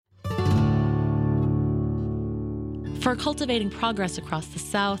for cultivating progress across the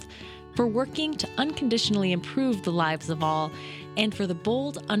South, for working to unconditionally improve the lives of all, and for the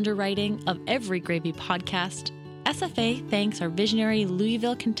bold underwriting of every Gravy podcast, SFA thanks our visionary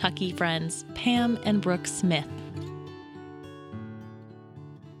Louisville, Kentucky friends, Pam and Brooke Smith.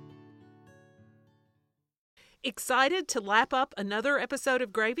 Excited to lap up another episode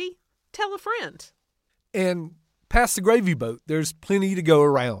of Gravy? Tell a friend. And pass the gravy boat. There's plenty to go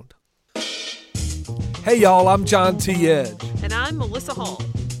around. Hey, y'all, I'm John T. Edge. And I'm Melissa Hall.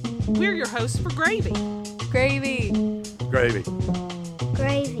 We're your hosts for Gravy. Gravy. Gravy.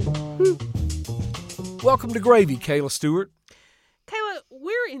 Gravy. Welcome to Gravy, Kayla Stewart. Kayla,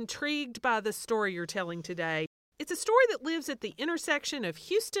 we're intrigued by the story you're telling today. It's a story that lives at the intersection of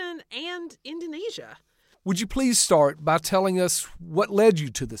Houston and Indonesia. Would you please start by telling us what led you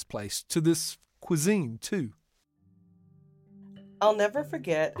to this place, to this cuisine, too? I'll never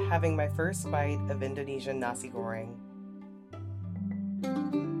forget having my first bite of Indonesian nasi goreng.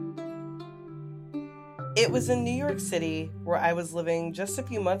 It was in New York City, where I was living just a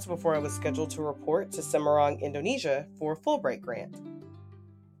few months before I was scheduled to report to Semarang, Indonesia for a Fulbright grant.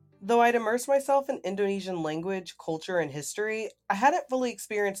 Though I'd immersed myself in Indonesian language, culture, and history, I hadn't fully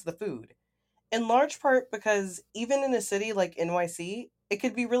experienced the food, in large part because even in a city like NYC, it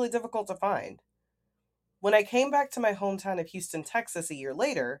could be really difficult to find. When I came back to my hometown of Houston, Texas a year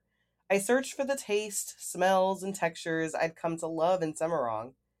later, I searched for the taste, smells, and textures I'd come to love in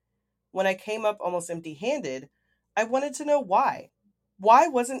Semarang. When I came up almost empty-handed, I wanted to know why. Why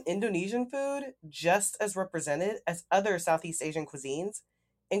wasn't Indonesian food just as represented as other Southeast Asian cuisines,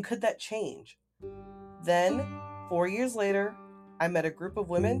 and could that change? Then, 4 years later, I met a group of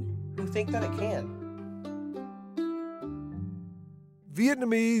women who think that it can.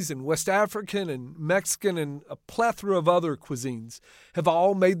 Vietnamese and West African and Mexican and a plethora of other cuisines have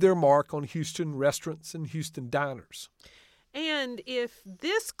all made their mark on Houston restaurants and Houston diners. And if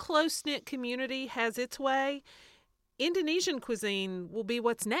this close-knit community has its way, Indonesian cuisine will be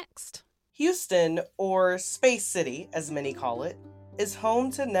what's next. Houston, or Space City as many call it, is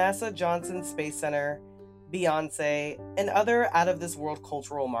home to NASA Johnson Space Center, Beyonce, and other out-of-this-world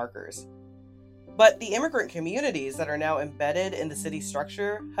cultural markers. But the immigrant communities that are now embedded in the city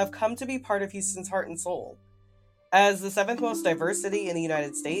structure have come to be part of Houston's heart and soul. As the seventh most diverse city in the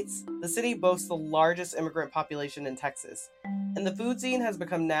United States, the city boasts the largest immigrant population in Texas, and the food scene has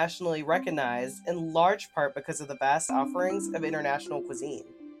become nationally recognized in large part because of the vast offerings of international cuisine.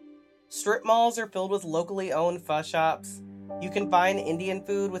 Strip malls are filled with locally owned pho shops. You can find Indian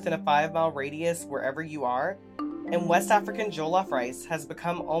food within a 5-mile radius wherever you are, and West African jollof rice has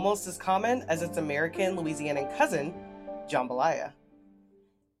become almost as common as its American Louisianan cousin, jambalaya.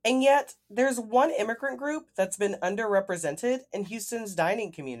 And yet, there's one immigrant group that's been underrepresented in Houston's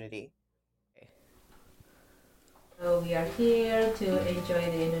dining community. So we are here to enjoy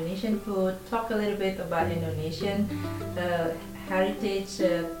the Indonesian food, talk a little bit about Indonesian heritage,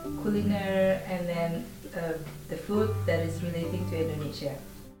 culinary, and then the food that is relating to Indonesia.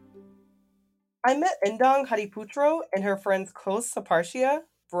 I met Endang Hadiputro and her friends Kos Saparsia,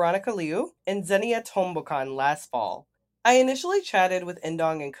 Veronica Liu, and Zenia Tombokan last fall. I initially chatted with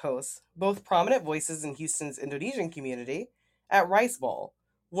Endang and Kos, both prominent voices in Houston's Indonesian community, at Rice Bowl,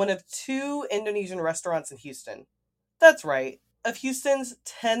 one of 2 Indonesian restaurants in Houston. That's right, of Houston's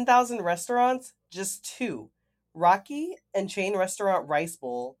 10,000 restaurants, just 2, Rocky and chain restaurant Rice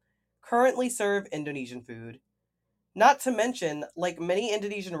Bowl, currently serve Indonesian food. Not to mention, like many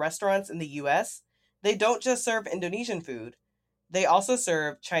Indonesian restaurants in the US, they don't just serve Indonesian food. They also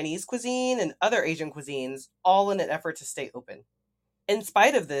serve Chinese cuisine and other Asian cuisines, all in an effort to stay open. In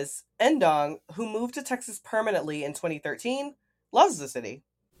spite of this, Endang, who moved to Texas permanently in 2013, loves the city.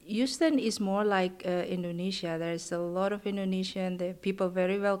 Houston is more like Indonesia. There's a lot of Indonesian, the people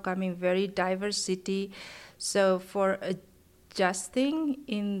very welcoming, very diverse city. So for adjusting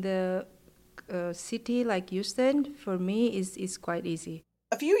in the city like Houston, for me, is quite easy.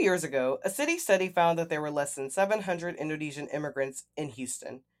 A few years ago, a city study found that there were less than 700 Indonesian immigrants in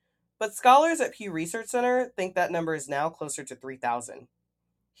Houston. But scholars at Pew Research Center think that number is now closer to 3,000.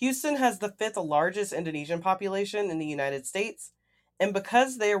 Houston has the 5th largest Indonesian population in the United States, and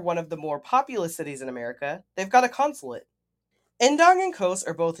because they are one of the more populous cities in America, they've got a consulate. Endang and Kos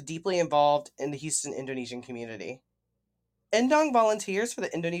are both deeply involved in the Houston Indonesian community. Endang volunteers for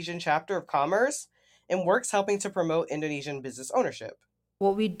the Indonesian chapter of Commerce and works helping to promote Indonesian business ownership.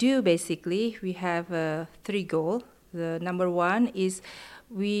 What we do basically, we have 3 goals. The number 1 is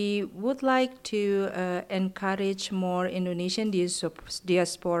we would like to encourage more Indonesian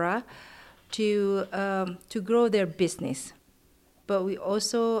diaspora to grow their business. But we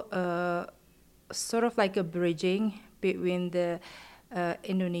also sort of like a bridging between the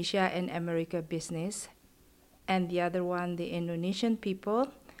Indonesia and America business, and the other one, the Indonesian people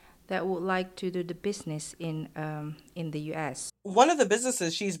that would like to do the business in the U.S. One of the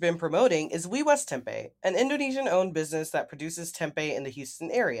businesses she's been promoting is We West Tempeh, an Indonesian-owned business that produces tempeh in the Houston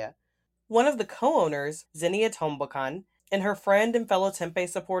area. One of the co-owners, Xenia Tombakan, and her friend and fellow tempeh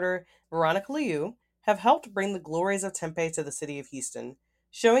supporter, Veronica Liu, have helped bring the glories of tempeh to the city of Houston,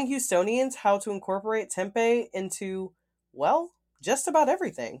 showing Houstonians how to incorporate tempeh into, well, just about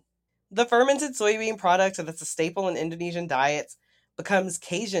everything. The fermented soybean product that's a staple in Indonesian diets becomes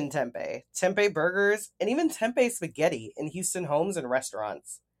Cajun tempeh, tempeh burgers, and even tempeh spaghetti in Houston homes and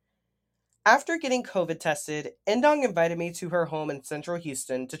restaurants. After getting COVID tested, Endong invited me to her home in central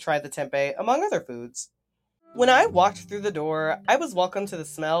Houston to try the tempeh, among other foods. When I walked through the door, I was welcomed to the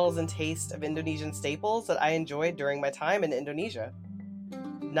smells and taste of Indonesian staples that I enjoyed during my time in Indonesia.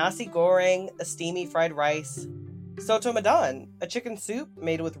 Nasi goreng, a steamy fried rice, soto Medan, a chicken soup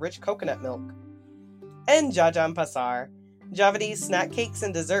made with rich coconut milk, and jajan pasar, Javanese snack cakes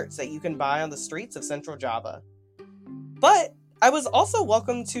and desserts that you can buy on the streets of central Java. But I was also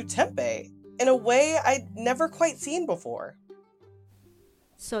welcomed to tempeh in a way I'd never quite seen before.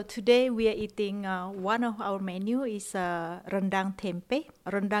 So today we are eating one of our menu is rendang tempeh.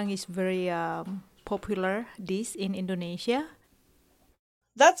 Rendang is very popular dish in Indonesia.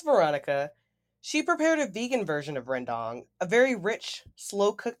 That's Veronica. She prepared a vegan version of rendang, a very rich,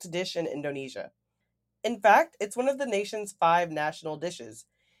 slow-cooked dish in Indonesia. In fact, it's one of the nation's 5 national dishes,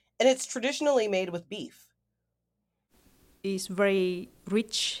 and it's traditionally made with beef. It's very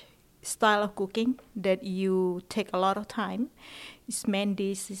rich style of cooking that you take a lot of time. Its main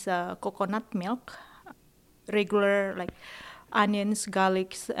dish is coconut milk, regular like onions,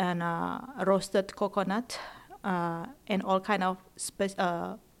 garlics, and roasted coconut, and all kind of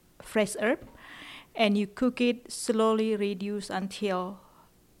fresh herb. And you cook it slowly, reduce until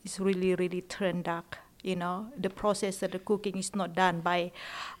it's really, really turned dark. You know, the process of the cooking is not done by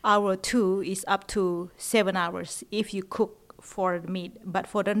hour 2, is up to 7 hours if you cook for the meat. But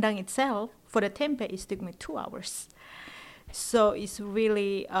for the rendang itself, for the tempeh, it took me 2 hours. So it's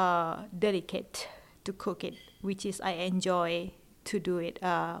really delicate to cook it, which is I enjoy to do it,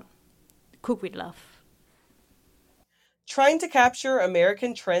 cook with love. Trying to capture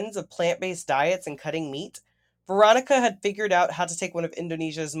American trends of plant-based diets and cutting meat, Veronica had figured out how to take one of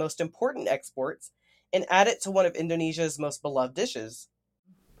Indonesia's most important exports and add it to one of Indonesia's most beloved dishes.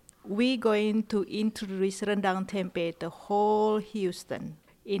 We're going to introduce rendang tempeh to whole Houston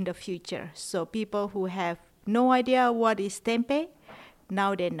in the future. So people who have no idea what is tempeh,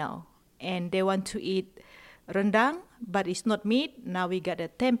 now they know. And they want to eat rendang, but it's not meat. Now we got a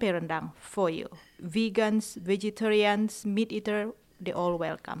tempeh rendang for you. Vegans, vegetarians, meat eater, they all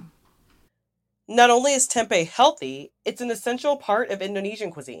welcome. Not only is tempeh healthy, it's an essential part of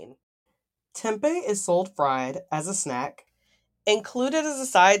Indonesian cuisine. Tempeh is sold fried as a snack, included as a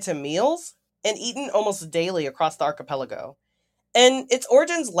side to meals, and eaten almost daily across the archipelago. And its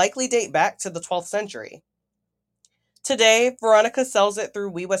origins likely date back to the 12th century. Today, Veronica sells it through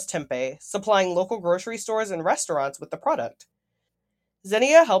We West Tempeh, supplying local grocery stores and restaurants with the product.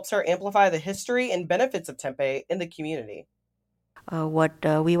 Xenia helps her amplify the history and benefits of tempeh in the community. What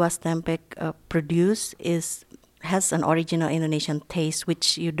We West Tempeh produce has an original Indonesian taste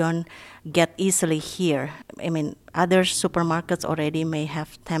which you don't get easily here. I mean, other supermarkets already may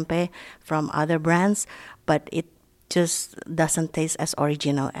have tempeh from other brands, but it just doesn't taste as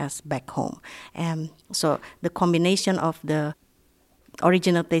original as back home. And so the combination of the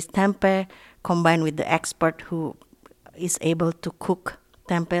original taste tempeh combined with the expert who is able to cook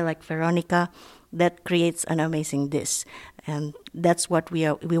tempeh like Veronica, that creates an amazing dish. And that's what we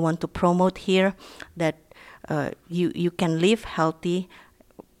want to promote here, that you can live healthy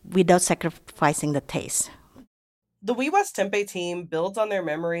without sacrificing the taste. The We West Tempeh team builds on their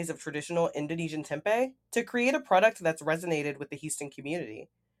memories of traditional Indonesian tempeh to create a product that's resonated with the Houston community.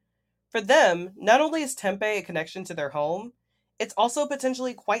 For them, not only is tempeh a connection to their home, it's also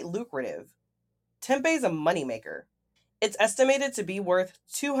potentially quite lucrative. Tempeh is a moneymaker. It's estimated to be worth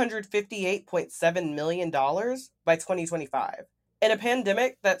 $258.7 million by 2025. In a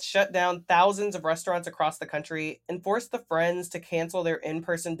pandemic that shut down thousands of restaurants across the country and forced the Friends to cancel their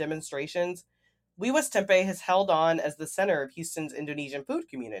in-person demonstrations, We West Tempeh has held on as the center of Houston's Indonesian food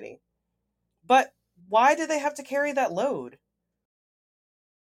community. But why do they have to carry that load?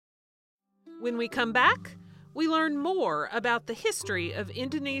 When we come back, we learn more about the history of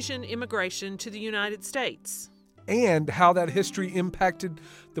Indonesian immigration to the United States. And how that history impacted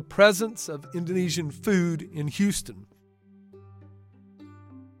the presence of Indonesian food in Houston.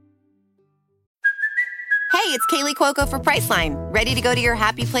 Hey, it's Kaylee Cuoco for Priceline. Ready to go to your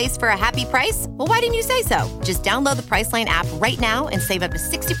happy place for a happy price? Well, why didn't you say so? Just download the Priceline app right now and save up to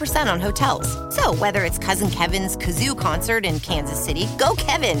 60% on hotels. So whether it's Cousin Kevin's Kazoo Concert in Kansas City, go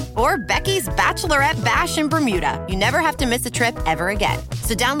Kevin, or Becky's Bachelorette Bash in Bermuda, you never have to miss a trip ever again.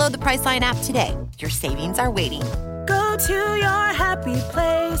 So download the Priceline app today. Your savings are waiting. Go to your happy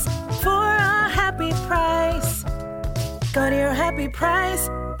place for a happy price. Go to your happy price,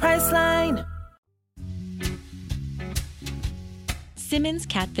 Priceline. Simmons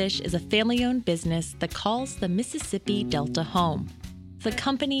Catfish is a family-owned business that calls the Mississippi Delta home. The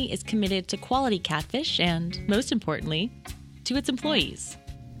company is committed to quality catfish and, most importantly, to its employees.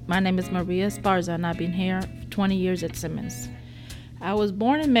 My name is Maria Esparza, and I've been here 20 years at Simmons. I was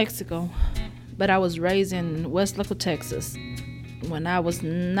born in Mexico, but I was raised in West Laco, Texas. When I was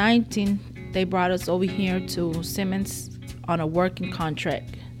 19, they brought us over here to Simmons on a working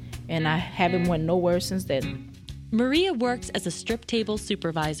contract, and I haven't went nowhere since then. Maria works as a strip table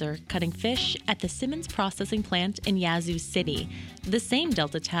supervisor, cutting fish at the Simmons processing plant in Yazoo City, the same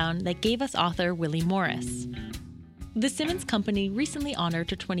Delta town that gave us author Willie Morris. The Simmons Company recently honored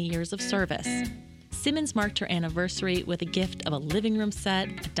her 20 years of service. Simmons marked her anniversary with a gift of a living room set,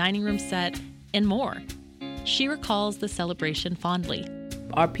 a dining room set, and more. She recalls the celebration fondly.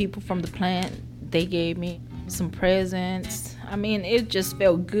 Our people from the plant, they gave me some presents. I mean, it just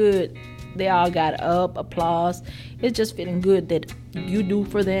felt good. They all got up, applause. It's just feeling good that you do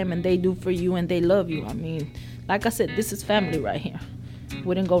for them and they do for you and they love you. I mean, like I said, this is family right here.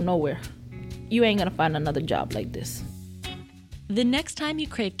 We didn't go nowhere. You ain't gonna find another job like this. The next time you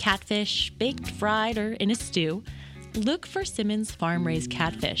crave catfish, baked, fried, or in a stew, look for Simmons Farm-Raised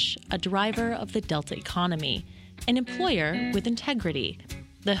Catfish, a driver of the Delta economy, an employer with integrity,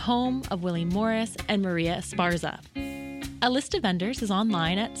 the home of Willie Morris and Maria Esparza. A list of vendors is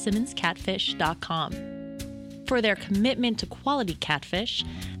online at simmonscatfish.com. For their commitment to quality catfish,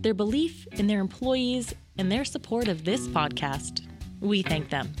 their belief in their employees, and their support of this podcast, we thank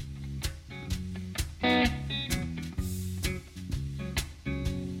them.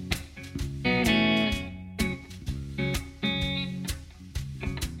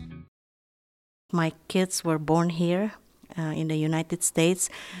 My kids were born here in the United States,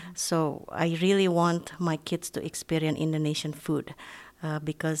 so I really want my kids to experience Indonesian food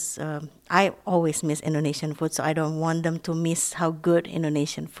because I always miss Indonesian food, so I don't want them to miss how good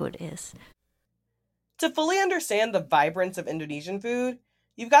Indonesian food is. To fully understand the vibrance of Indonesian food,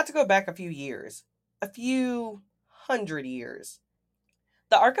 you've got to go back a few years, a few hundred years.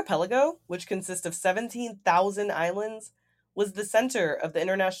 The archipelago, which consists of 17,000 islands, was the center of the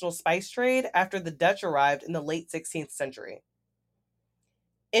international spice trade after the Dutch arrived in the late 16th century.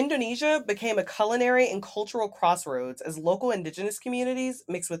 Indonesia became a culinary and cultural crossroads as local indigenous communities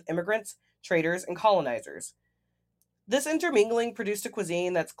mixed with immigrants, traders, and colonizers. This intermingling produced a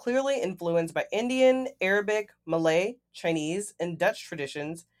cuisine that's clearly influenced by Indian, Arabic, Malay, Chinese, and Dutch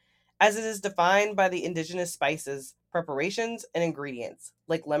traditions, as it is defined by the indigenous spices, preparations, and ingredients,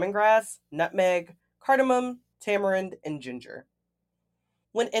 like lemongrass, nutmeg, cardamom, tamarind, and ginger.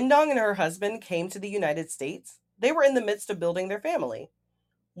 When Indong and her husband came to the United States, they were in the midst of building their family.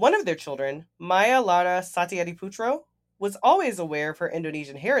 One of their children, Maya Lara Satyadiputro, was always aware of her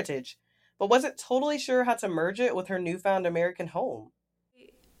Indonesian heritage, but wasn't totally sure how to merge it with her newfound American home.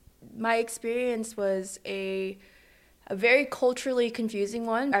 My experience was a very culturally confusing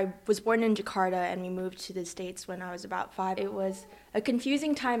one. I was born in Jakarta and we moved to the States when I was about 5. It was a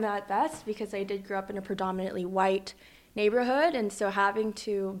confusing time at best because I did grow up in a predominantly white neighborhood, and so having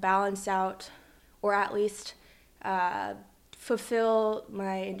to balance out, or at least fulfill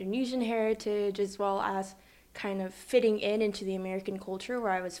my Indonesian heritage as well as kind of fitting into the American culture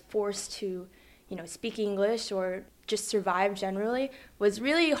where I was forced to, speak English or just survive generally was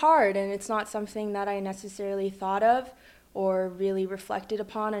really hard, and it's not something that I necessarily thought of or really reflected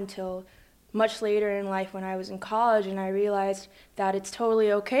upon until much later in life when I was in college, and I realized that it's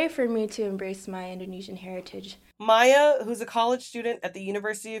totally okay for me to embrace my Indonesian heritage. Maya, who's a college student at the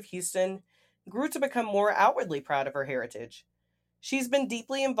University of Houston, grew to become more outwardly proud of her heritage. She's been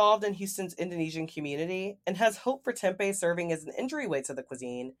deeply involved in Houston's Indonesian community and has hope for Tempeh serving as an entryway to the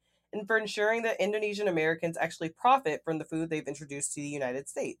cuisine and for ensuring that Indonesian Americans actually profit from the food they've introduced to the United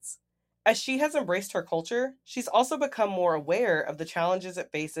States. As she has embraced her culture, she's also become more aware of the challenges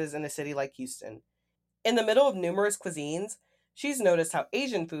it faces in a city like Houston. In the middle of numerous cuisines, she's noticed how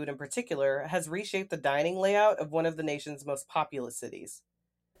Asian food in particular has reshaped the dining layout of one of the nation's most populous cities.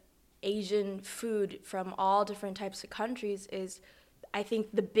 Asian food from all different types of countries is, I think,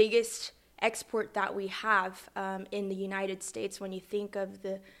 the biggest export that we have in the United States when you think of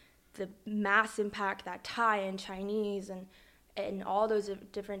the the mass impact that Thai and Chinese and all those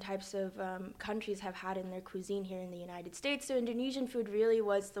different types of countries have had in their cuisine here in the United States. So Indonesian food really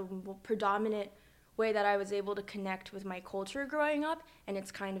was the predominant way that I was able to connect with my culture growing up, and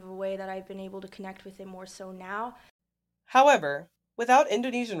it's kind of a way that I've been able to connect with it more so now. However, without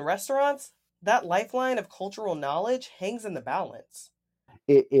Indonesian restaurants, that lifeline of cultural knowledge hangs in the balance.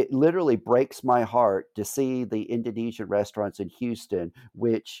 It literally breaks my heart to see the Indonesian restaurants in Houston,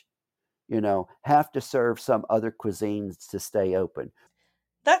 which, have to serve some other cuisines to stay open.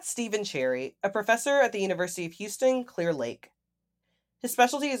 That's Stephen Cherry, a professor at the University of Houston, Clear Lake. His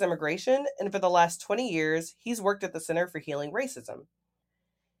specialty is immigration, and for the last 20 years, he's worked at the Center for Healing Racism.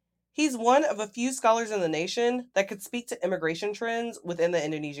 He's one of a few scholars in the nation that could speak to immigration trends within the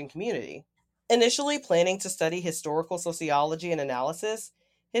Indonesian community. Initially planning to study historical sociology and analysis,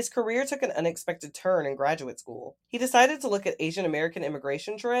 his career took an unexpected turn in graduate school. He decided to look at Asian American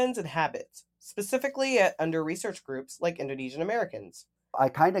immigration trends and habits, specifically at under-researched groups like Indonesian Americans. I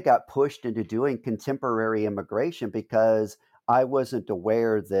kind of got pushed into doing contemporary immigration because I wasn't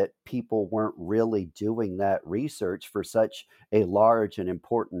aware that people weren't really doing that research for such a large and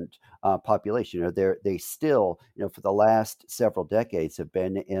important population. They still, for the last several decades have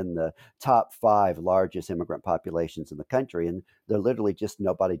been in the top 5 largest immigrant populations in the country, and they're literally just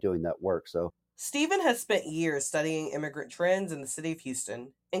nobody doing that work. So Stephen has spent years studying immigrant trends in the city of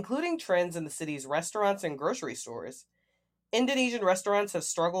Houston, including trends in the city's restaurants and grocery stores. Indonesian restaurants have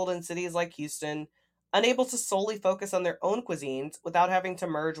struggled in cities like Houston, unable to solely focus on their own cuisines without having to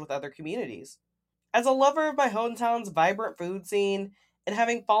merge with other communities. As a lover of my hometown's vibrant food scene and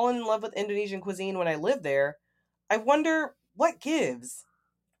having fallen in love with Indonesian cuisine when I lived there, I wonder what gives?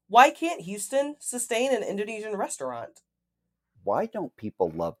 Why can't Houston sustain an Indonesian restaurant? why don't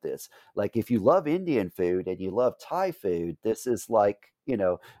people love this? Like, if you love Indian food and you love Thai food, this is like,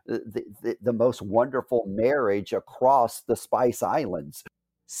 the most wonderful marriage across the Spice Islands.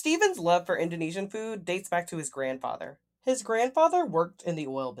 Stephen's love for Indonesian food dates back to his grandfather. His grandfather worked in the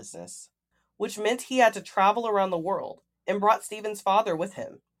oil business, which meant he had to travel around the world, and brought Stephen's father with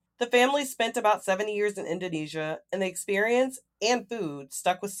him. The family spent about 70 years in Indonesia, and the experience and food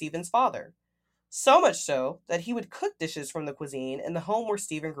stuck with Stephen's father. So much so that he would cook dishes from the cuisine in the home where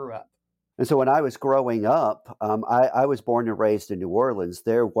Stephen grew up. And so when I was growing up, I was born and raised in New Orleans.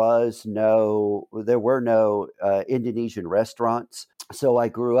 There were no Indonesian restaurants. So I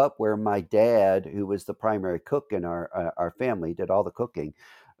grew up where my dad, who was the primary cook in our family, did all the cooking,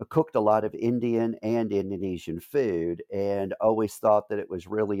 cooked a lot of Indian and Indonesian food, and always thought that it was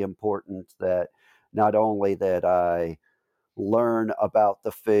really important that not only that I learn about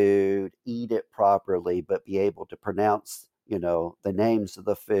the food, eat it properly, but be able to pronounce, the names of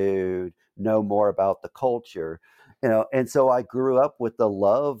the food, know more about the culture, And so I grew up with the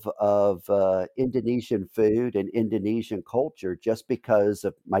love of Indonesian food and Indonesian culture just because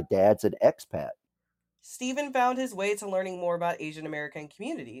of my dad's an expat. Stephen found his way to learning more about Asian American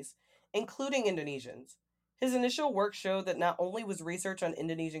communities, including Indonesians. His initial work showed that not only was research on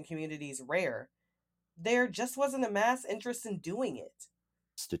Indonesian communities rare, there just wasn't a mass interest in doing it.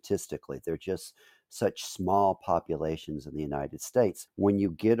 Statistically, they're just such small populations in the United States. When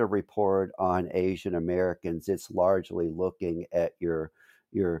you get a report on Asian Americans, it's largely looking at your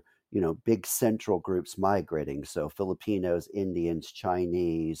big central groups migrating. So Filipinos, Indians,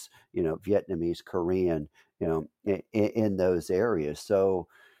 Chinese, Vietnamese, Korean, in those areas. So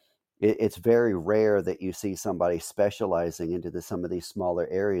it's very rare that you see somebody specializing into some of these smaller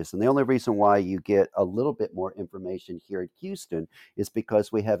areas. And the only reason why you get a little bit more information here in Houston is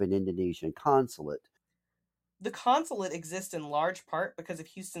because we have an Indonesian consulate. The consulate exists in large part because of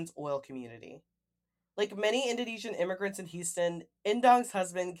Houston's oil community. Like many Indonesian immigrants in Houston, Indong's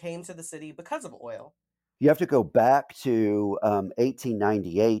husband came to the city because of oil. You have to go back to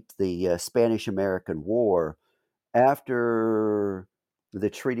 1898, the Spanish-American War. After the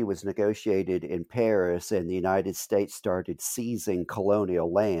treaty was negotiated in Paris and the United States started seizing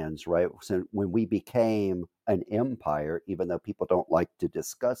colonial lands, right? So when we became an empire, even though people don't like to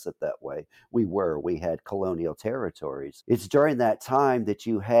discuss it that way, we had colonial territories. It's during that time that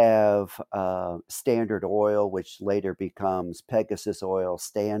you have Standard Oil, which later becomes Pegasus Oil,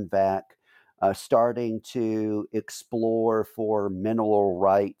 Stanvac, starting to explore for mineral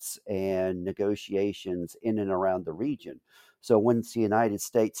rights and negotiations in and around the region. So once the United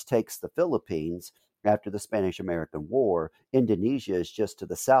States takes the Philippines after the Spanish-American War, Indonesia is just to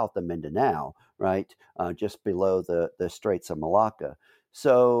the south of Mindanao, right? Just below the Straits of Malacca.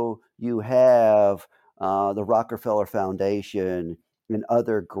 So you have the Rockefeller Foundation and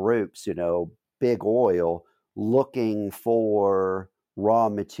other groups, big oil, looking for raw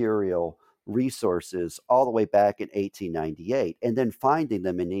material resources all the way back in 1898, and then finding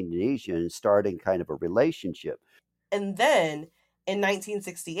them in Indonesia and starting kind of a relationship. And then in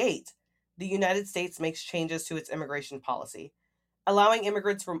 1968, the United States makes changes to its immigration policy, allowing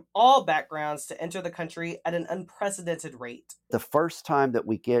immigrants from all backgrounds to enter the country at an unprecedented rate. The first time that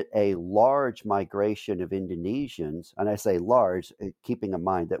we get a large migration of Indonesians, and I say large, keeping in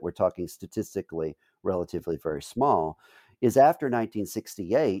mind that we're talking statistically relatively very small, is after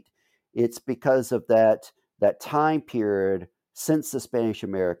 1968. It's because of that time period since the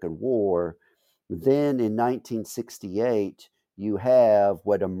Spanish-American War. Then in 1968, you have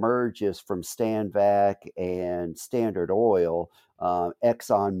what emerges from Stanvac and Standard Oil,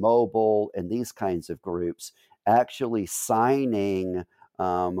 ExxonMobil, and these kinds of groups actually signing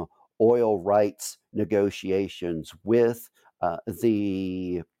oil rights negotiations with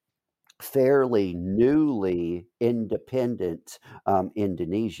the fairly newly independent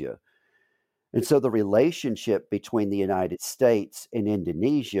Indonesia. And so the relationship between the United States and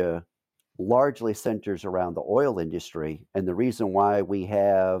Indonesia largely centers around the oil industry. And the reason why we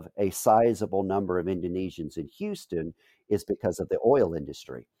have a sizable number of Indonesians in Houston is because of the oil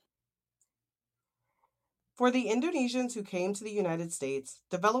industry. For the Indonesians who came to the United States,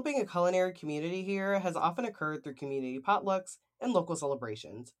 developing a culinary community here has often occurred through community potlucks and local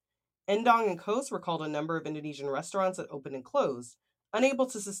celebrations. Endong and Kos recalled a number of Indonesian restaurants that opened and closed, unable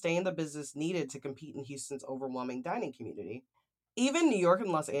to sustain the business needed to compete in Houston's overwhelming dining community. Even New York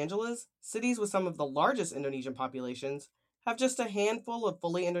and Los Angeles, cities with some of the largest Indonesian populations, have just a handful of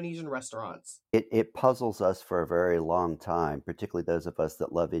fully Indonesian restaurants. It puzzles us for a very long time, particularly those of us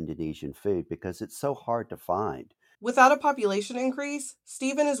that love Indonesian food, because it's so hard to find. Without a population increase,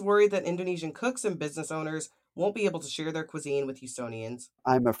 Stephen is worried that Indonesian cooks and business owners won't be able to share their cuisine with Houstonians.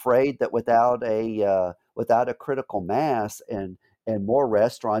 I'm afraid that without a critical mass and more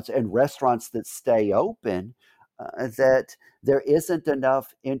restaurants and restaurants that stay open, that there isn't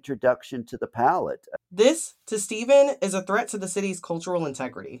enough introduction to the palate. This, to Stephen, is a threat to the city's cultural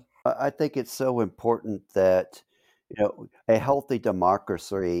integrity. I think it's so important that a healthy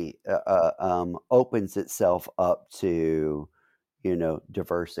democracy opens itself up to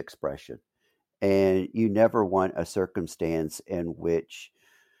diverse expression, and you never want a circumstance in which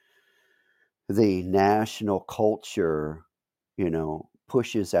the national culture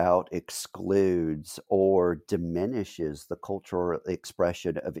pushes out, excludes, or diminishes the cultural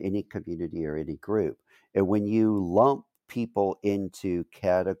expression of any community or any group. And when you lump people into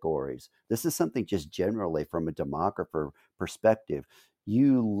categories, this is something just generally from a demographer perspective,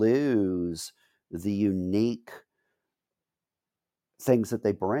 you lose the unique things that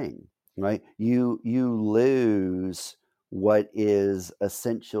they bring, right? You lose what is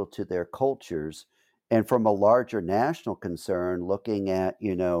essential to their cultures. And from a larger national concern, looking at,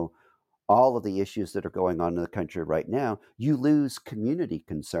 all of the issues that are going on in the country right now, you lose community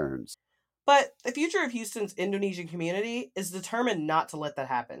concerns. But the future of Houston's Indonesian community is determined not to let that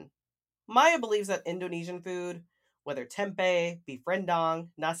happen. Maya believes that Indonesian food, whether tempeh, beef rendang,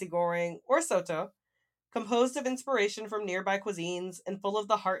 nasi goreng, or soto, composed of inspiration from nearby cuisines and full of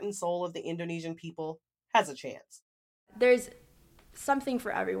the heart and soul of the Indonesian people, has a chance. There's something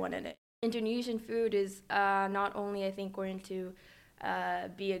for everyone in it. Indonesian food is not only, I think, going to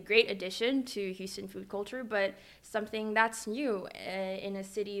be a great addition to Houston food culture, but something that's new in a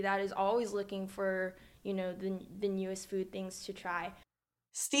city that is always looking for, the newest food things to try.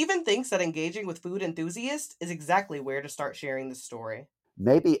 Stephen thinks that engaging with food enthusiasts is exactly where to start sharing this story.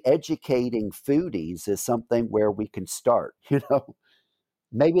 Maybe educating foodies is something where we can start,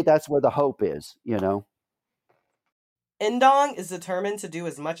 Maybe that's where the hope is, Endong is determined to do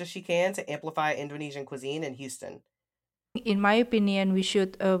as much as she can to amplify Indonesian cuisine in Houston. In my opinion, we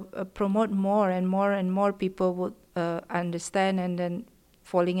should promote more and more people would understand and then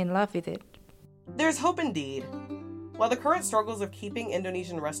falling in love with it. There's hope indeed. While the current struggles of keeping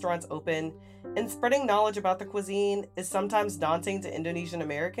Indonesian restaurants open and spreading knowledge about the cuisine is sometimes daunting to Indonesian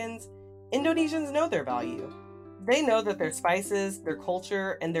Americans, Indonesians know their value. They know that their spices, their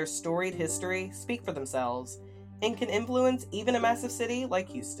culture, and their storied history speak for themselves and can influence even a massive city like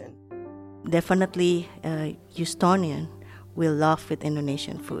Houston. Definitely, Houstonian will love with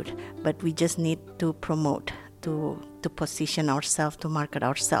Indonesian food, but we just need to promote, to position ourselves, to market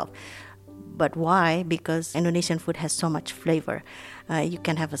ourselves. But why? Because Indonesian food has so much flavor. You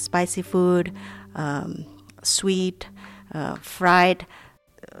can have a spicy food, sweet, fried,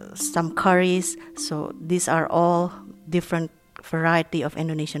 some curries. So these are all different variety of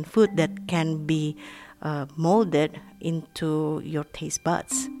Indonesian food that can be molded into your taste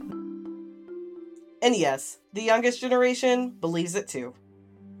buds. And yes, the youngest generation believes it too.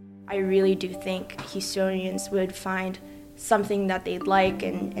 I really do think Houstonians would find something that they'd like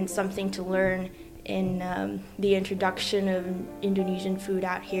and something to learn in the introduction of Indonesian food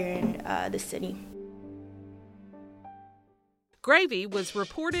out here in the city. Gravy was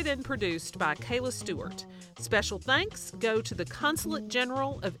reported and produced by Kayla Stewart. Special thanks go to the Consulate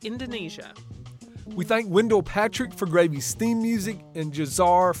General of Indonesia. We thank Wendell Patrick for Gravy's theme music and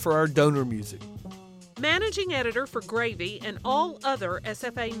Jazar for our donor music. Managing editor for Gravy and all other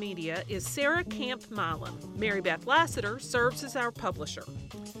SFA media is Sarah Camp Milam. Mary Beth Lassiter serves as our publisher.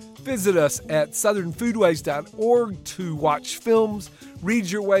 Visit us at southernfoodways.org to watch films, read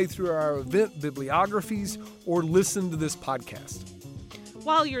your way through our event bibliographies, or listen to this podcast.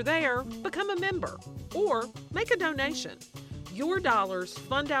 While you're there, become a member or make a donation. Your dollars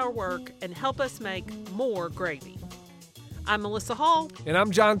fund our work and help us make more gravy. I'm Melissa Hall. And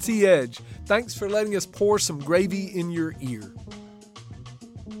I'm John T. Edge. Thanks for letting us pour some gravy in your ear.